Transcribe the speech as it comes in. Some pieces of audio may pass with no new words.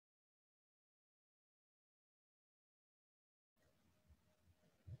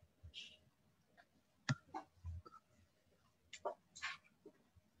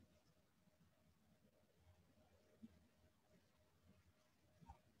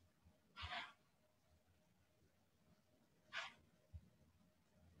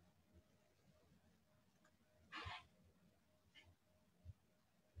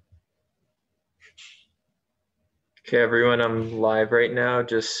Okay, everyone, I'm live right now,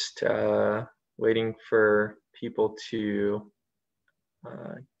 just waiting for people to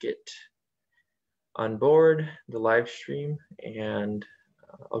get on board the live stream, and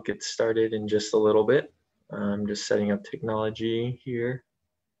I'll get started in just a little bit. I'm just setting up technology here.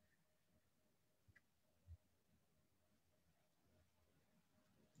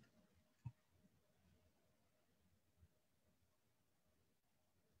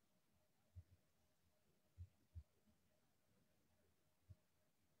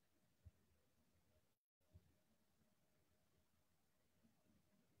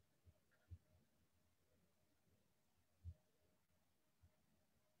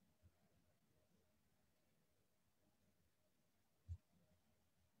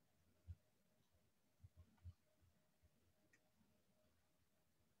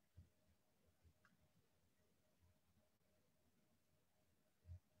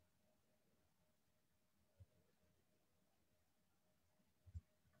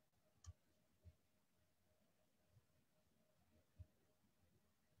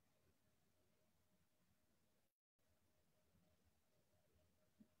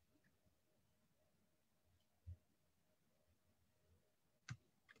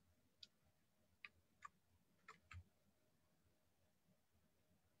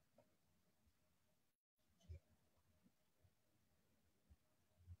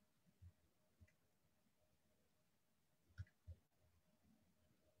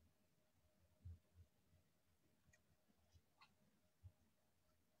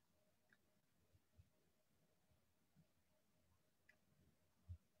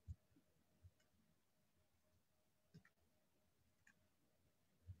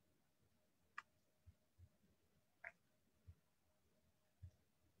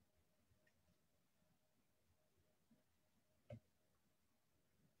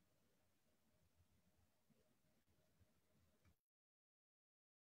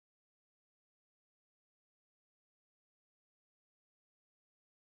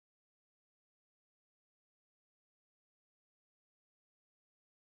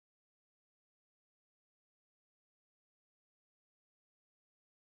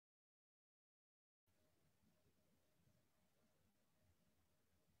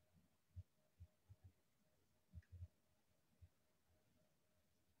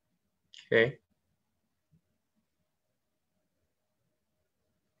 Okay.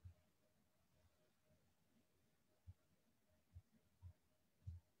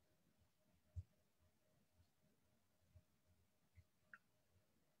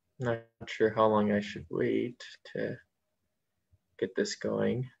 Not sure how long I should wait to get this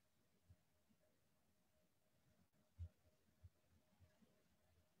going.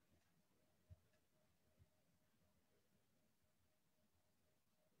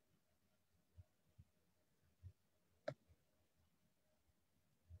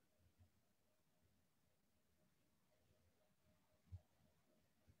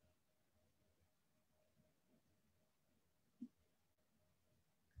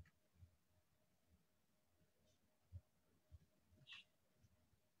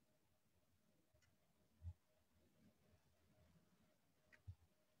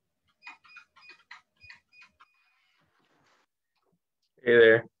 Hey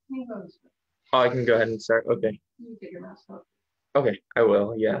there. Oh, I can go ahead and start. Okay. Okay, I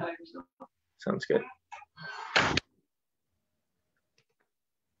will. Yeah. Sounds good.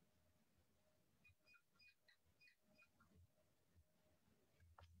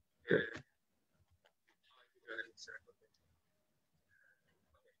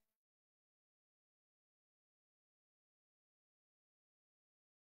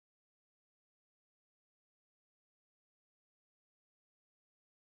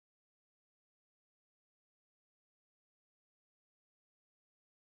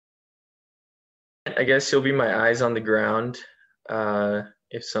 I guess you'll be my eyes on the ground.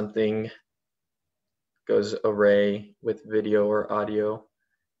 If something goes array with video or audio,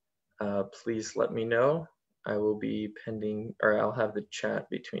 please let me know. I will be pending, or I'll have the chat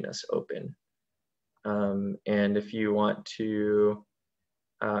between us open. And if you want to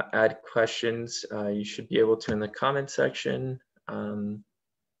add questions, you should be able to in the comment section.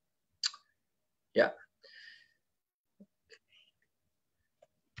 Yeah.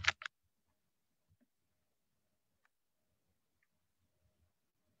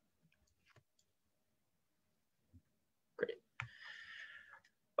 Great.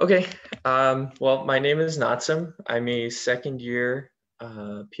 Okay, well, my name is Natzem. I'm a second year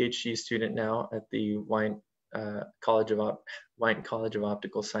PhD student now at the Wine College of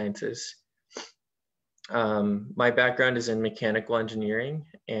Optical Sciences. My background is in mechanical engineering,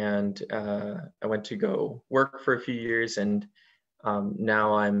 and I went to go work for a few years, and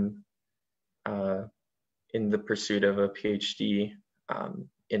now I'm in the pursuit of a PhD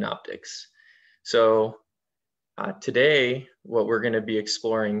in optics. So today, what we're going to be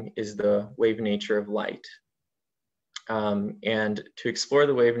exploring is the wave nature of light. And to explore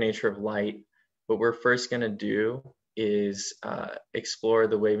the wave nature of light, what we're first going to do is explore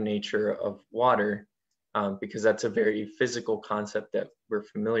the wave nature of water, because that's a very physical concept that we're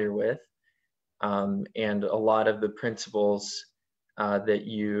familiar with. And a lot of the principles that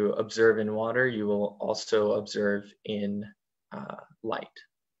you observe in water, you will also observe in light.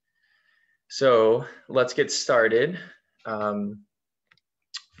 So let's get started.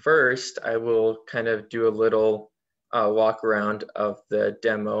 First, I will kind of do a little walk around of the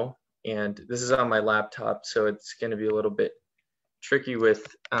demo, and this is on my laptop, so it's going to be a little bit tricky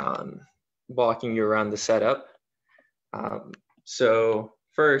with walking you around the setup. So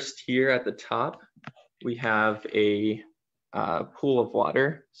first, here at the top, we have a pool of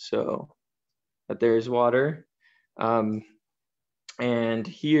water, so that there's water. And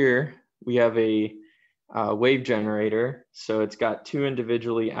here we have a wave generator, so it's got two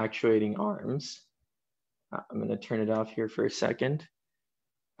individually actuating arms. I'm going to turn it off here for a second.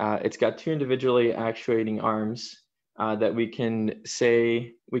 It's got two individually actuating arms that we can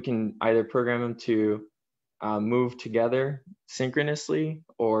either program them to move together synchronously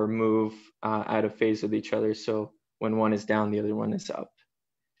or move out of phase with each other. So when one is down, the other one is up.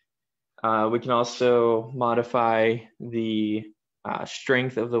 We can also modify the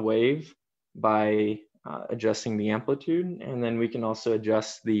strength of the wave by adjusting the amplitude, and then we can also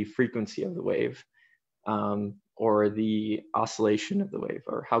adjust the frequency of the wave, or the oscillation of the wave,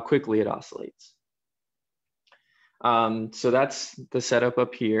 or how quickly it oscillates. So that's the setup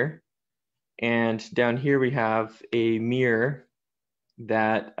up here. And down here we have a mirror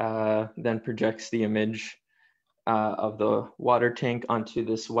that then projects the image of the water tank onto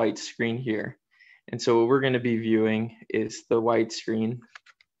this white screen here. And so what we're going to be viewing is the white screen.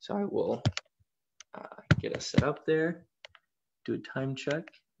 So I will get us set up there, do a time check.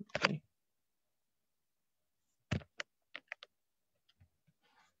 Okay.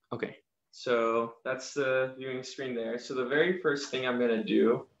 Okay, so that's the viewing screen there. So the very first thing I'm going to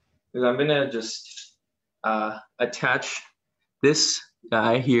do is I'm going to just attach this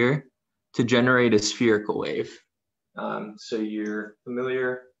guy here to generate a spherical wave. So you're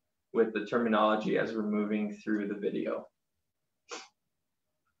familiar with the terminology as we're moving through the video.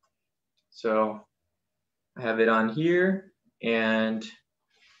 So I have it on here, and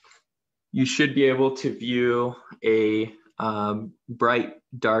you should be able to view a bright,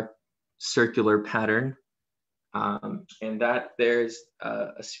 dark, circular pattern, and that there's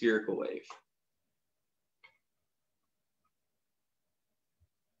a spherical wave.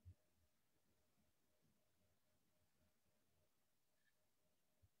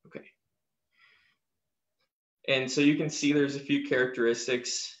 Okay. And so you can see there's a few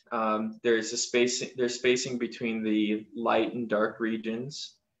characteristics. There's spacing between the light and dark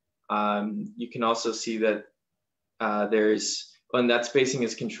regions. You can also see that and that spacing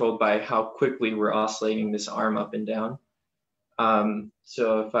is controlled by how quickly we're oscillating this arm up and down.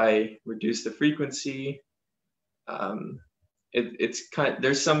 So if I reduce the frequency,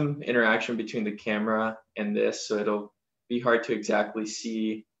 there's some interaction between the camera and this, so it'll be hard to exactly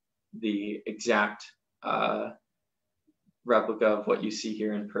see the exact replica of what you see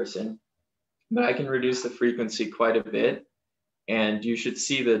here in person. But I can reduce the frequency quite a bit, and you should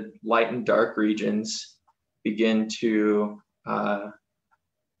see the light and dark regions begin to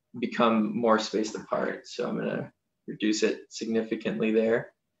become more spaced apart. So I'm going to reduce it significantly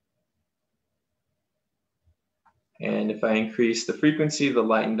there. And if I increase the frequency, the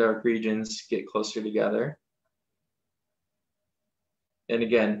light and dark regions get closer together. And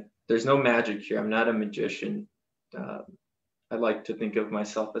again, there's no magic here. I'm not a magician. I like to think of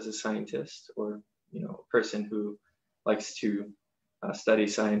myself as a scientist, or a person who likes to study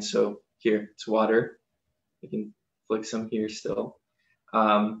science. So here, it's water. I can flick some here still.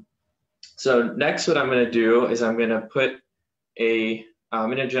 So next, what I'm going to do is I'm going to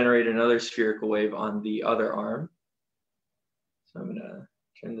generate another spherical wave on the other arm. So I'm going to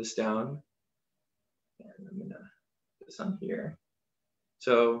turn this down, and I'm going to put this on here.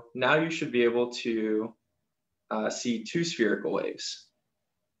 So now you should be able to see two spherical waves.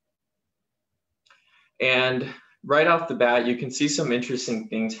 And right off the bat, you can see some interesting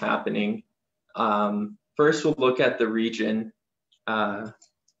things happening. First, we'll look at the region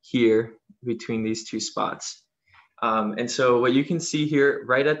here between these two spots. And so what you can see here,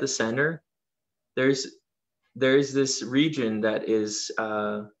 right at the center, there's there's this region that is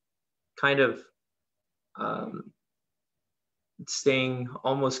kind of staying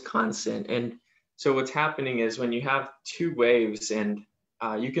almost constant. And so what's happening is when you have two waves, and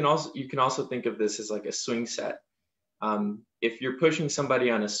you can also think of this as like a swing set. If you're pushing somebody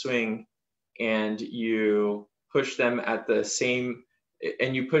on a swing and you push them at the same,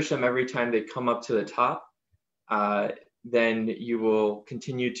 and you push them every time they come up to the top, then you will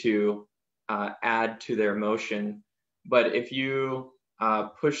continue to add to their motion. But if you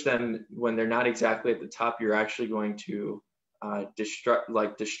push them when they're not exactly at the top, you're actually going to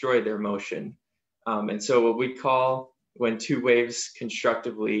destroy their motion. And so what we call when two waves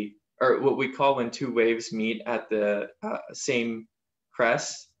constructively, or what we call when two waves meet at the same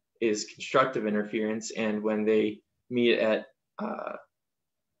crest, is constructive interference. And when they meet at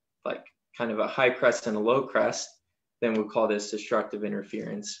like kind of a high crest and a low crest, then we'll call this destructive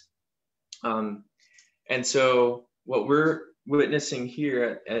interference. And so what we're witnessing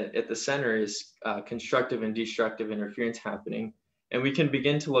here at the center is constructive and destructive interference happening. And we can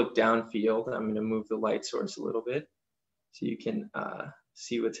begin to look downfield. I'm going to move the light source a little bit so you can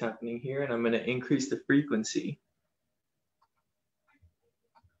see what's happening here. And I'm going to increase the frequency.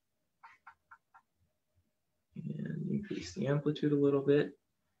 And increase the amplitude a little bit.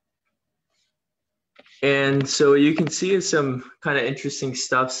 And so you can see some kind of interesting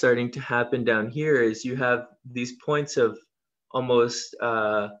stuff starting to happen down here. Is you have these points of almost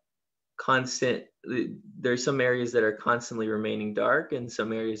constant. There's some areas that are constantly remaining dark and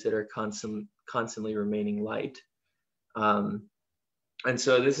some areas that are constantly remaining light. And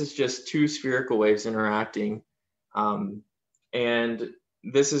so this is just two spherical waves interacting. And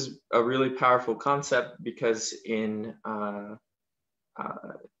this is a really powerful concept because in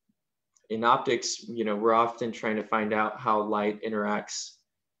optics, we're often trying to find out how light interacts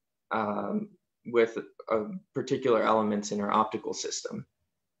with particular elements in our optical system.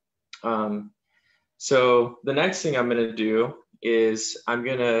 So the next thing I'm going to do is I'm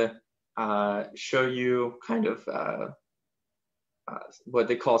going to show you kind of what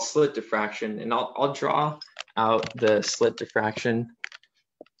they call slit diffraction. And I'll draw out the slit diffraction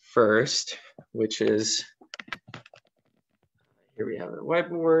first, which is, here we have the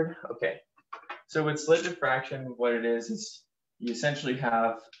whiteboard. Okay, so with slit diffraction, what it is you essentially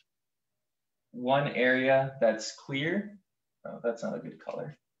have one area that's clear. Oh, that's not a good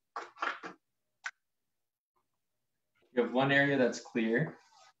color. You have one area that's clear,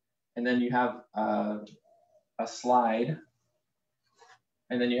 and then you have a slide,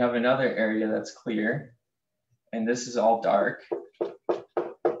 and then you have another area that's clear, and this is all dark.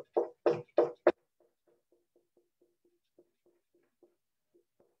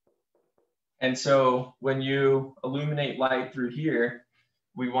 And so when you illuminate light through here,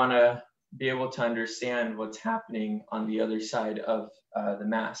 we want to be able to understand what's happening on the other side of the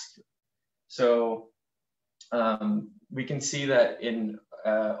mask. So we can see that in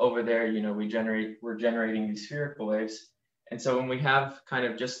over there, we're generating these spherical waves. And so when we have kind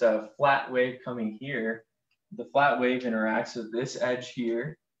of just a flat wave coming here, the flat wave interacts with this edge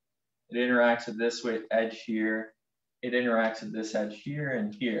here. It interacts with this edge here. It interacts with this edge here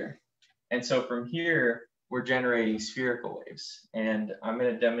and here. And so from here, we're generating spherical waves. And I'm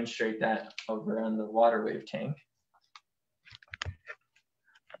going to demonstrate that over on the water wave tank.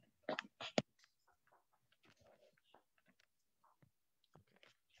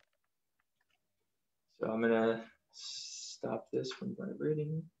 So I'm going to stop this from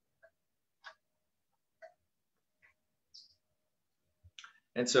vibrating.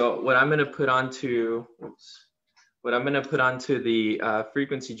 And so what I'm going to put onto, the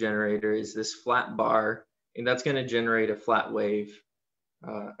frequency generator is this flat bar, and that's going to generate a flat wave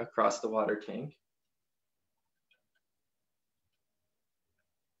across the water tank.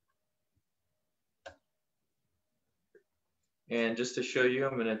 And just to show you,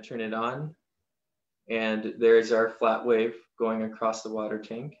 I'm going to turn it on. And there's our flat wave going across the water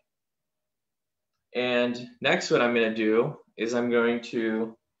tank. And next, what I'm going to do is I'm going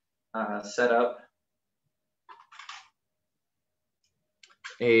to set up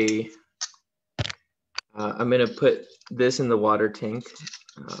I'm going to put this in the water tank,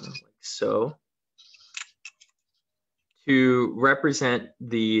 like so, to represent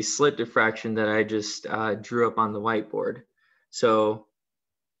the slit diffraction that I just drew up on the whiteboard. So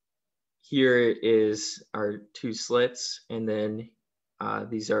here is our two slits, and then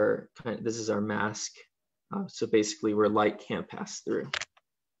this is our mask. So basically where light can't pass through.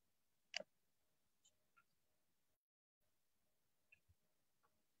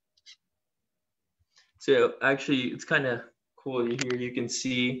 So actually it's kind of cool here. You can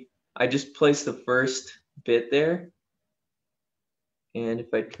see I just placed the first bit there. And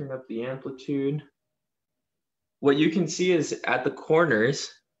if I turn up the amplitude, what you can see is at the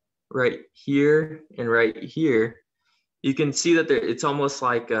corners, right here and right here, you can see that it's almost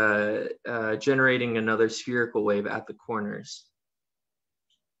like generating another spherical wave at the corners.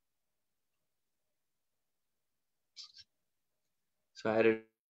 So I added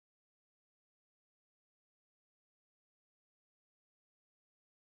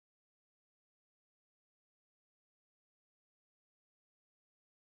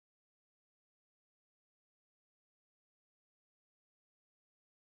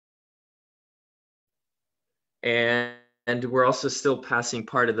and we're also still passing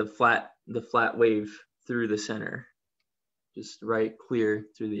part of the flat wave through the center, just right clear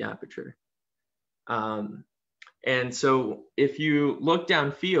through the aperture. And so if you look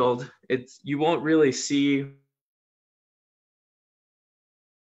downfield, you won't really see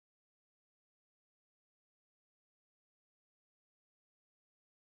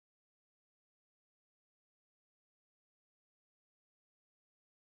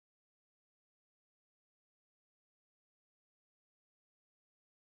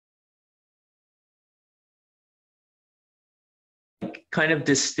kind of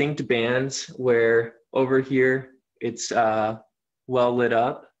distinct bands where over here it's well lit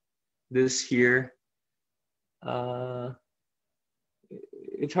up. This here,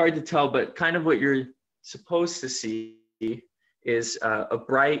 it's hard to tell, but kind of what you're supposed to see is a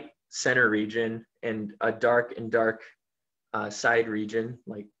bright center region and a dark side region,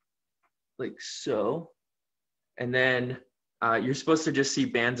 like so. And then you're supposed to just see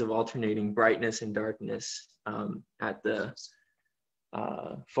bands of alternating brightness and darkness at the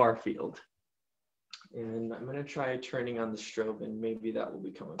far field. And I'm going to try turning on the strobe, and maybe that will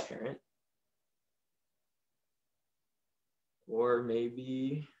become apparent. Or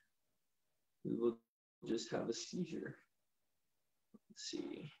maybe we will just have a seizure. Let's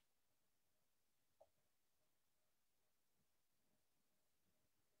see.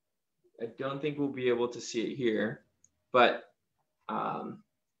 I don't think we'll be able to see it here, but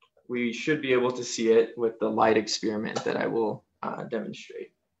we should be able to see it with the light experiment that I will demonstrate.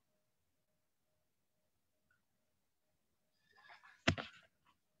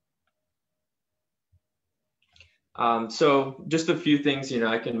 So just a few things,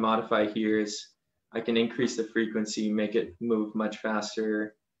 I can modify here is I can increase the frequency, make it move much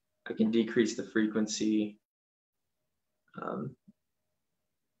faster. I can decrease the frequency.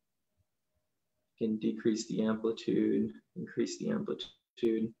 Can decrease the amplitude, increase the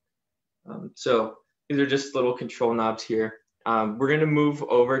amplitude. So these are just little control knobs here. We're going to move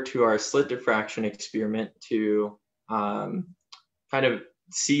over to our slit diffraction experiment to kind of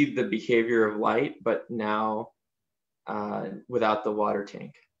see the behavior of light, but now without the water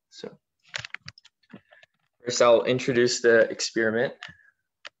tank. So first I'll introduce the experiment.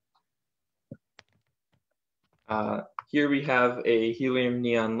 Here we have a helium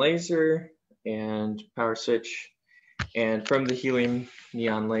neon laser and power switch. And from the helium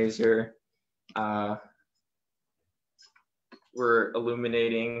neon laser, we're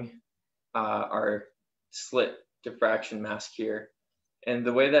illuminating our slit diffraction mask here. And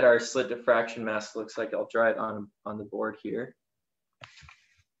the way that our slit diffraction mask looks like, I'll draw it on the board here.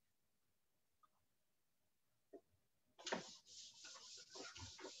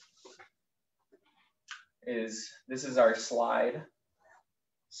 This is our slide.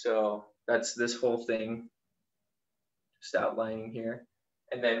 So that's this whole thing, just outlining here.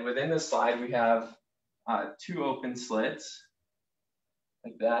 And then within the slide, we have 2 open slits,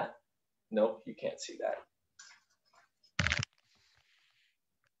 like that. Nope, you can't see that.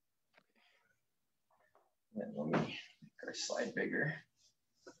 And then let me make our slide bigger.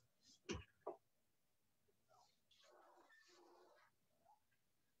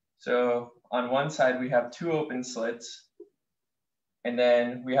 So on one side, we have 2 open slits. And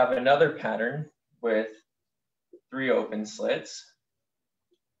then we have another pattern with 3 open slits.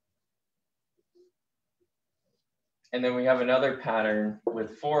 And then we have another pattern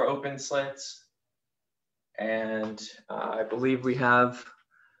with 4 open slits. And I believe we have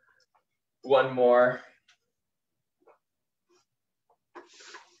one more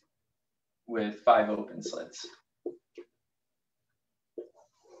with 5 open slits.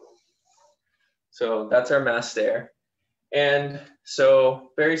 So that's our mask there. And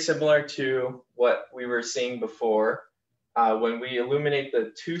so very similar to what we were seeing before, when we illuminate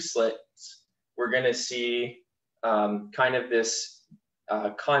the 2 slits, we're going to see kind of this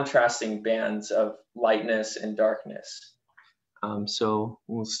contrasting bands of lightness and darkness. So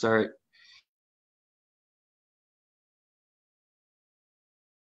we'll start.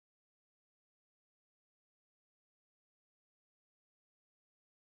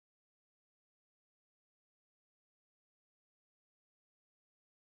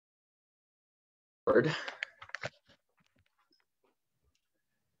 board.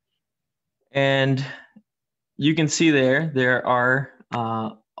 And you can see there are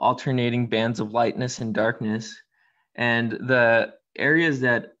alternating bands of lightness and darkness. And the areas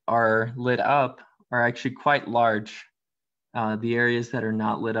that are lit up are actually quite large. The areas that are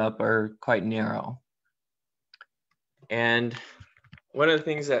not lit up are quite narrow. And one of the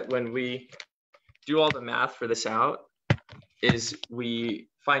things that when we do all the math for this out is we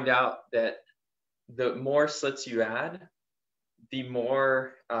find out that the more slits you add, the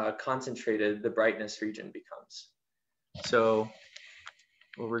more concentrated the brightness region becomes. So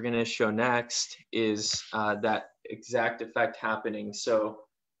what we're going to show next is that exact effect happening. So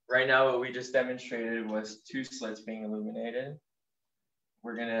right now what we just demonstrated was 2 slits being illuminated.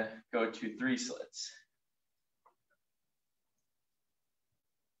 We're going to go to 3 slits.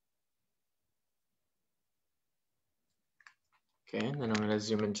 Okay, and then I'm going to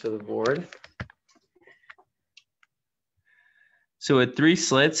zoom into the board. So at 3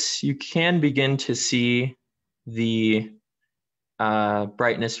 slits, you can begin to see the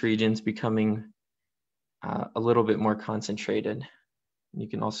brightness regions becoming a little bit more concentrated. You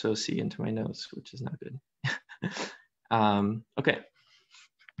can also see into my nose, which is not good. Okay.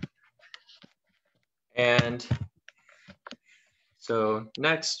 And so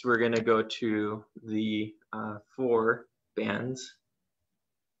next, we're going to go to the 4 bands.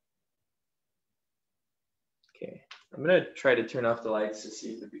 Okay, I'm going to try to turn off the lights to see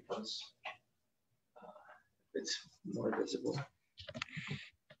if it becomes, it's more visible.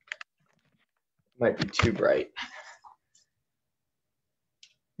 Might be too bright.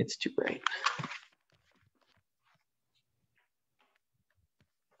 It's too bright.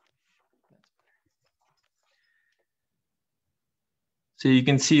 So you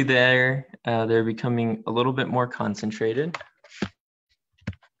can see there, they're becoming a little bit more concentrated.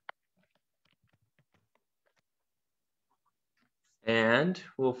 And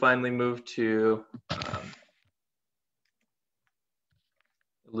we'll finally move to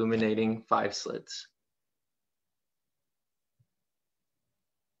illuminating 5 slits.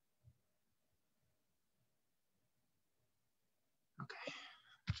 Okay.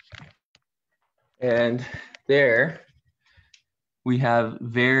 And there we have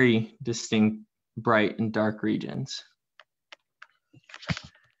very distinct bright and dark regions.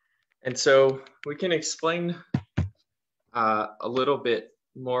 And so we can explain a little bit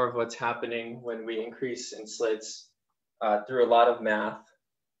more of what's happening when we increase in slits through a lot of math,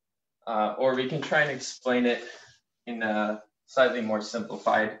 or we can try and explain it in a slightly more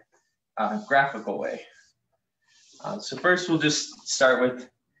simplified graphical way. So first we'll just start with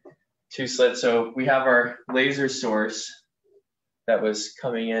 2 slits. So we have our laser source that was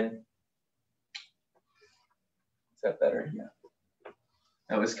coming in. Is that better? Yeah.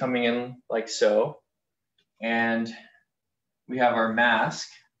 That was coming in like so. And we have our mask.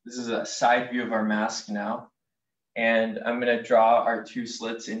 This is a side view of our mask now. And I'm going to draw our 2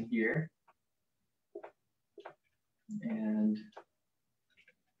 slits in here. And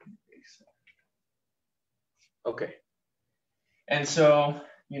okay. And so,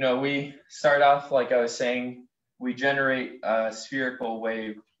 you know, we start off, like I was saying, we generate a spherical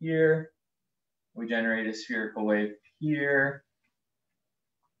wave here. We generate a spherical wave here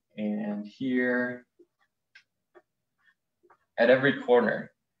and here at every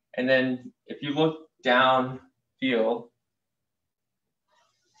corner. And then if you look down field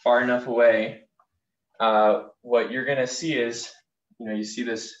far enough away, what you're going to see is, you know, you see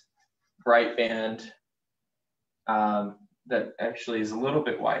this bright band that actually is a little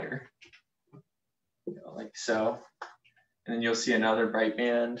bit wider, you know, like so. And then you'll see another bright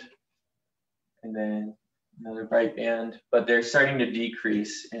band, and then another bright band, but they're starting to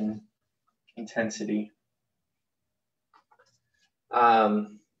decrease in intensity.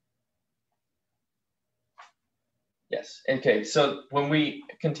 Yes, okay, so when we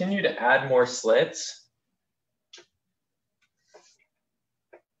continue to add more slits,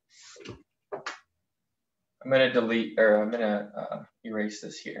 I'm going to erase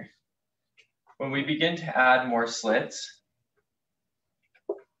this here. When we begin to add more slits,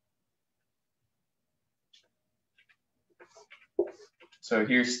 so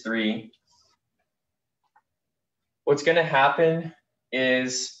here's 3. What's going to happen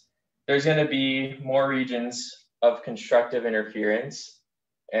is there's going to be more regions of constructive interference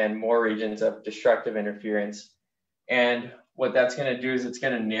and more regions of destructive interference. And what that's going to do is it's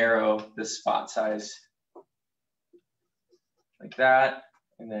going to narrow the spot size like that,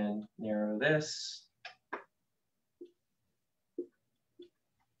 and then narrow this,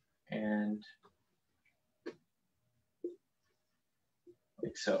 and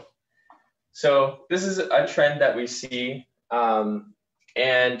like so. So this is a trend that we see,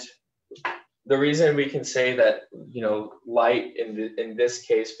 and the reason we can say that light in this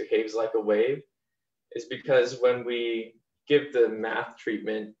case behaves like a wave is because when we give the math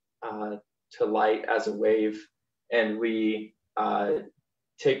treatment to light as a wave, and we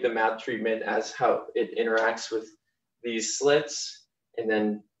take the math treatment as how it interacts with these slits, and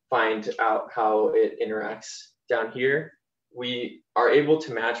then find out how it interacts down here, we are able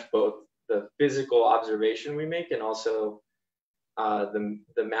to match both the physical observation we make and also the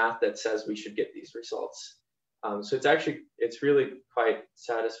math that says we should get these results. So it's really quite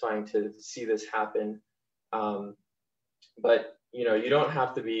satisfying to see this happen. But you don't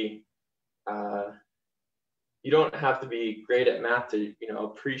have to be great at math to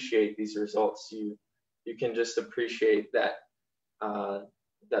appreciate these results. You can just appreciate that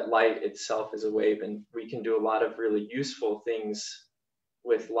that light itself is a wave, and we can do a lot of really useful things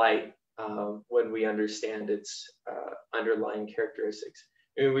with light when we understand its underlying characteristics.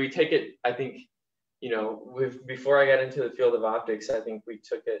 I mean, we take it, I think, before I got into the field of optics, I think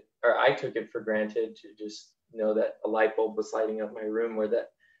I took it for granted to just know that a light bulb was lighting up my room, or that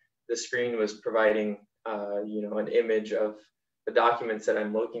the screen was providing, an image of the documents that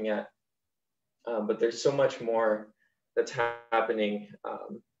I'm looking at. But there's so much more that's happening,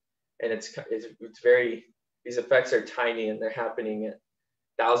 and these effects are tiny, and they're happening at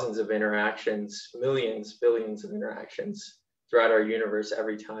thousands of interactions, millions, billions of interactions throughout our universe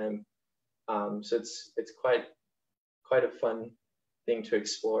every time. So it's quite a fun thing to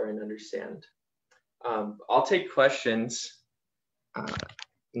explore and understand. I'll take questions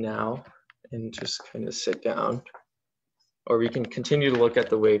now and just kind of sit down, or we can continue to look at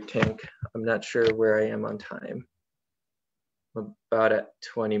the wave tank. I'm not sure where I am on time. I'm about at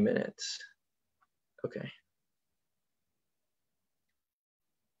 20 minutes. Okay.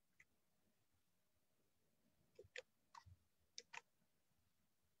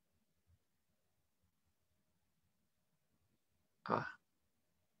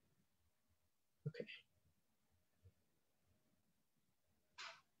 Okay.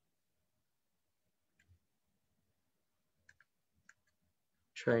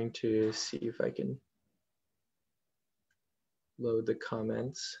 Trying to see if I can load the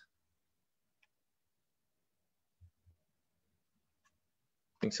comments.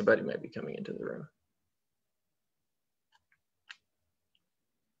 I think somebody might be coming into the room.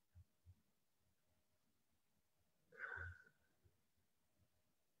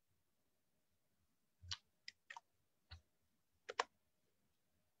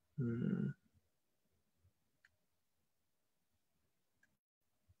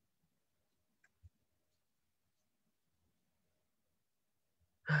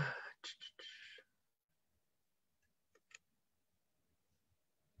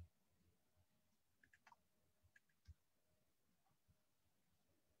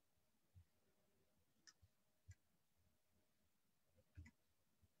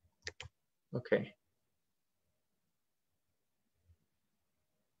 Okay.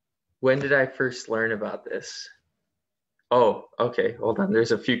 When did I first learn about this? Oh, okay, hold on.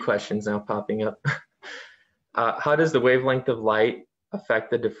 There's a few questions now popping up. How does the wavelength of light affect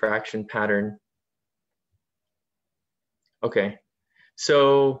the diffraction pattern? Okay,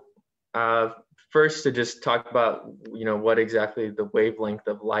 so first to just talk about what exactly the wavelength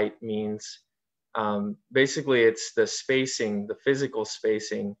of light means. Basically, it's the spacing, the physical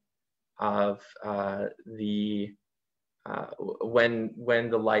spacing of when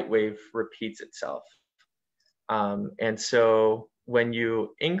the light wave repeats itself. And so when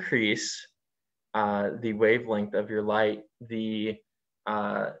you increase the wavelength of your light, the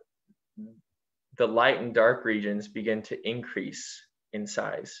light and dark regions begin to increase in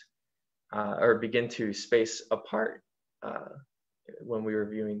size, or begin to space apart. When we were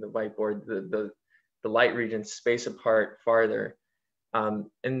viewing the whiteboard, the light regions space apart farther.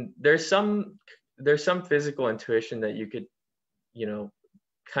 And there's some physical intuition that you could,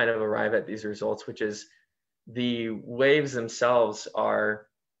 kind of arrive at these results, which is the waves themselves are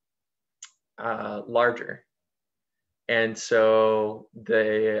larger. And so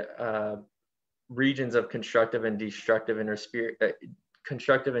the regions of constructive and destructive interference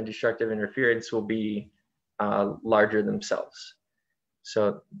will be larger themselves.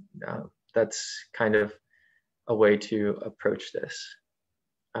 So that's kind of a way to approach this.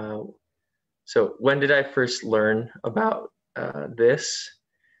 So when did I first learn about this?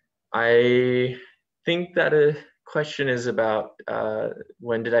 I think that a question is about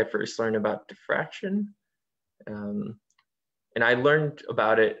when did I first learn about diffraction? And I learned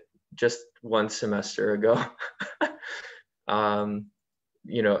about it just one semester ago.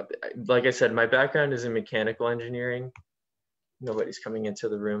 you know, like I said, my background is in mechanical engineering. Nobody's coming into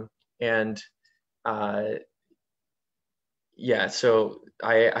the room. And yeah, so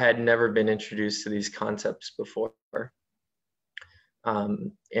I had never been introduced to these concepts before.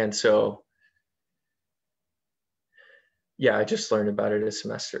 And so, yeah, I just learned about it a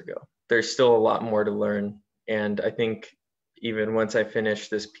semester ago. There's still a lot more to learn. And I think even once I finish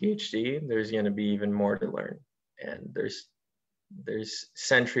this PhD, there's going to be even more to learn. And there's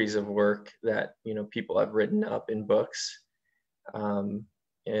centuries of work that, you know, people have written up in books. And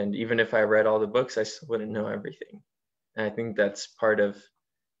even if I read all the books, I still wouldn't know everything. And I think that's part of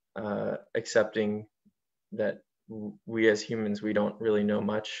accepting that we as humans, we don't really know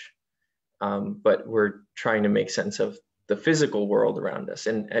much, but we're trying to make sense of the physical world around us.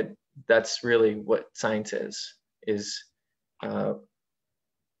 And that's really what science is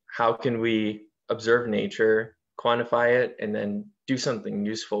how can we observe nature, quantify it, and then do something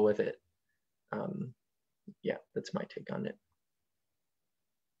useful with it. Yeah, that's my take on it.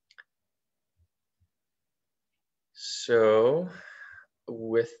 So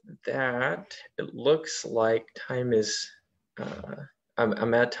with that, it looks like time is,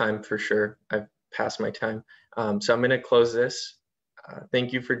 I'm at time for sure. I've passed my time. So I'm going to close this.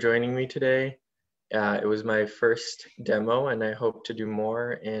 Thank you for joining me today. It was my first demo, and I hope to do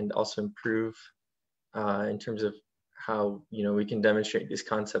more and also improve in terms of how, you know, we can demonstrate these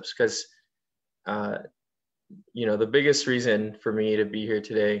concepts, because you know, the biggest reason for me to be here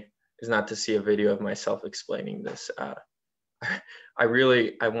today is not to see a video of myself explaining this. I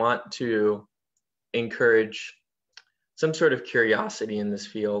want to encourage some sort of curiosity in this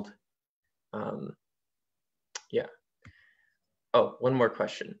field. Yeah. Oh, one more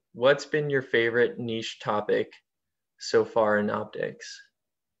question. What's been your favorite niche topic so far in optics?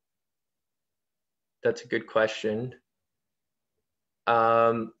 That's a good question.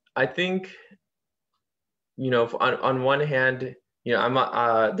 I think, you know, on one hand, you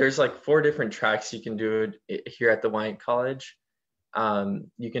know, there's like 4 different tracks you can do here at the Wyant College.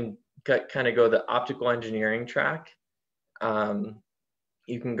 You can kind of go the optical engineering track.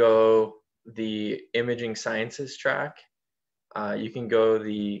 You can go the imaging sciences track. You can go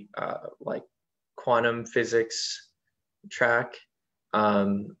the like quantum physics track.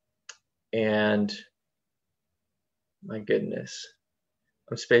 And my goodness,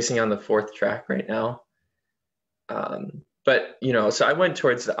 I'm spacing on the 4th track right now. But, you know, so I went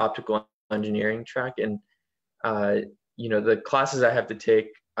towards the optical engineering track, and, you know, the classes I have to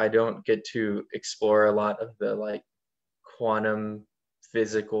take, I don't get to explore a lot of the like quantum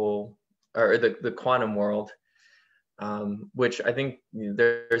physical or the quantum world, which I think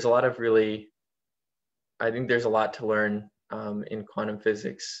there's a lot of I think there's a lot to learn in quantum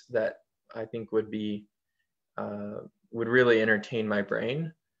physics that I think would really entertain my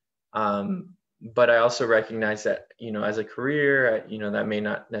brain. But I also recognize that, you know, as a career, you know, that may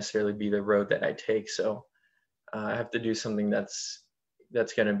not necessarily be the road that I take. So I have to do something that's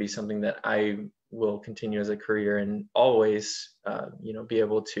going to be something that I will continue as a career and always, you know, be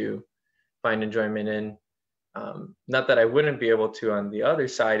able to find enjoyment in. Not that I wouldn't be able to on the other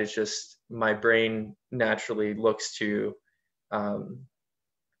side. It's just my brain naturally looks to,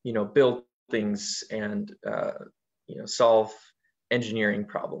 you know, build things and, you know, solve engineering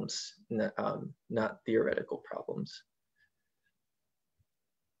problems, not theoretical problems.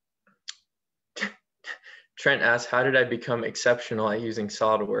 Trent asks, how did I become exceptional at using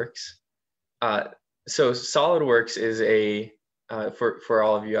SolidWorks? So SolidWorks is for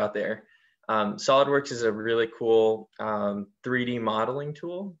all of you out there, SolidWorks is a really cool 3D modeling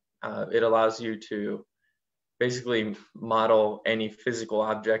tool. It allows you to basically model any physical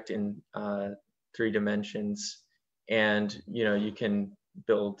object in 3 dimensions. And, you know, you can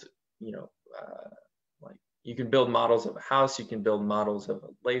build, you know, like you can build models of a house, you can build models of a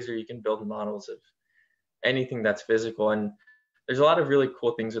laser, you can build models of anything that's physical. And there's a lot of really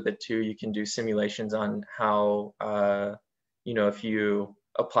cool things with it too. You can do simulations on how, you know, if you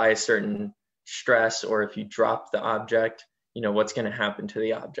apply a certain stress or if you drop the object, you know, what's going to happen to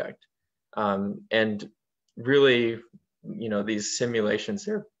the object. And really, you know, these simulations,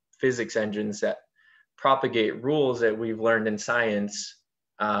 they're physics engines that propagate rules that we've learned in science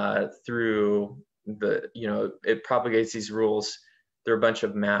through you know, it propagates these rules through a bunch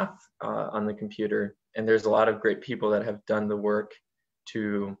of math on the computer. And there's a lot of great people that have done the work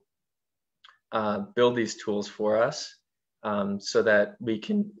to build these tools for us so that we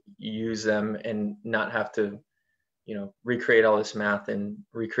can use them and not have to, you know, recreate all this math and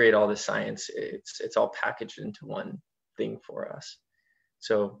recreate all this science. It's all packaged into one thing for us.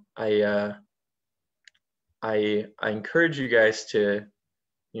 So I encourage you guys to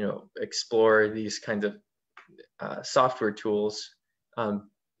explore these kinds of software tools.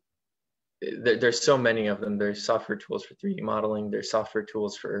 There's so many of them. There's software tools for 3D modeling. There's software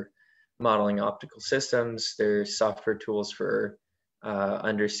tools for modeling optical systems. There's software tools for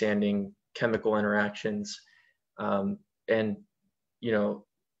understanding chemical interactions. And,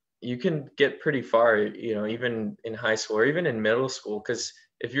 you can get pretty far, even in high school or even in middle school, because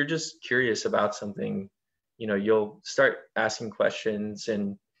if you're just curious about something, you'll start asking questions,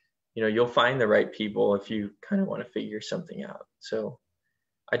 and, you'll find the right people if you kind of want to figure something out. So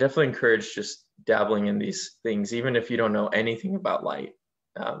I definitely encourage just dabbling in these things, even if you don't know anything about light.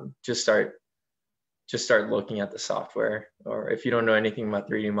 Just start looking at the software, or if you don't know anything about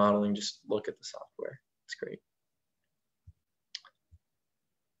 3D modeling, just look at the software. It's great.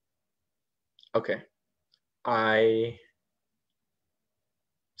 Okay, I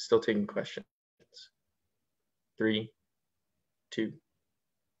still taking questions. 3, 2,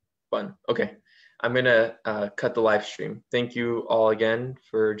 1. Okay, I'm gonna cut the live stream. Thank you all again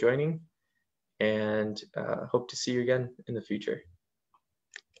for joining, and hope to see you again in the future.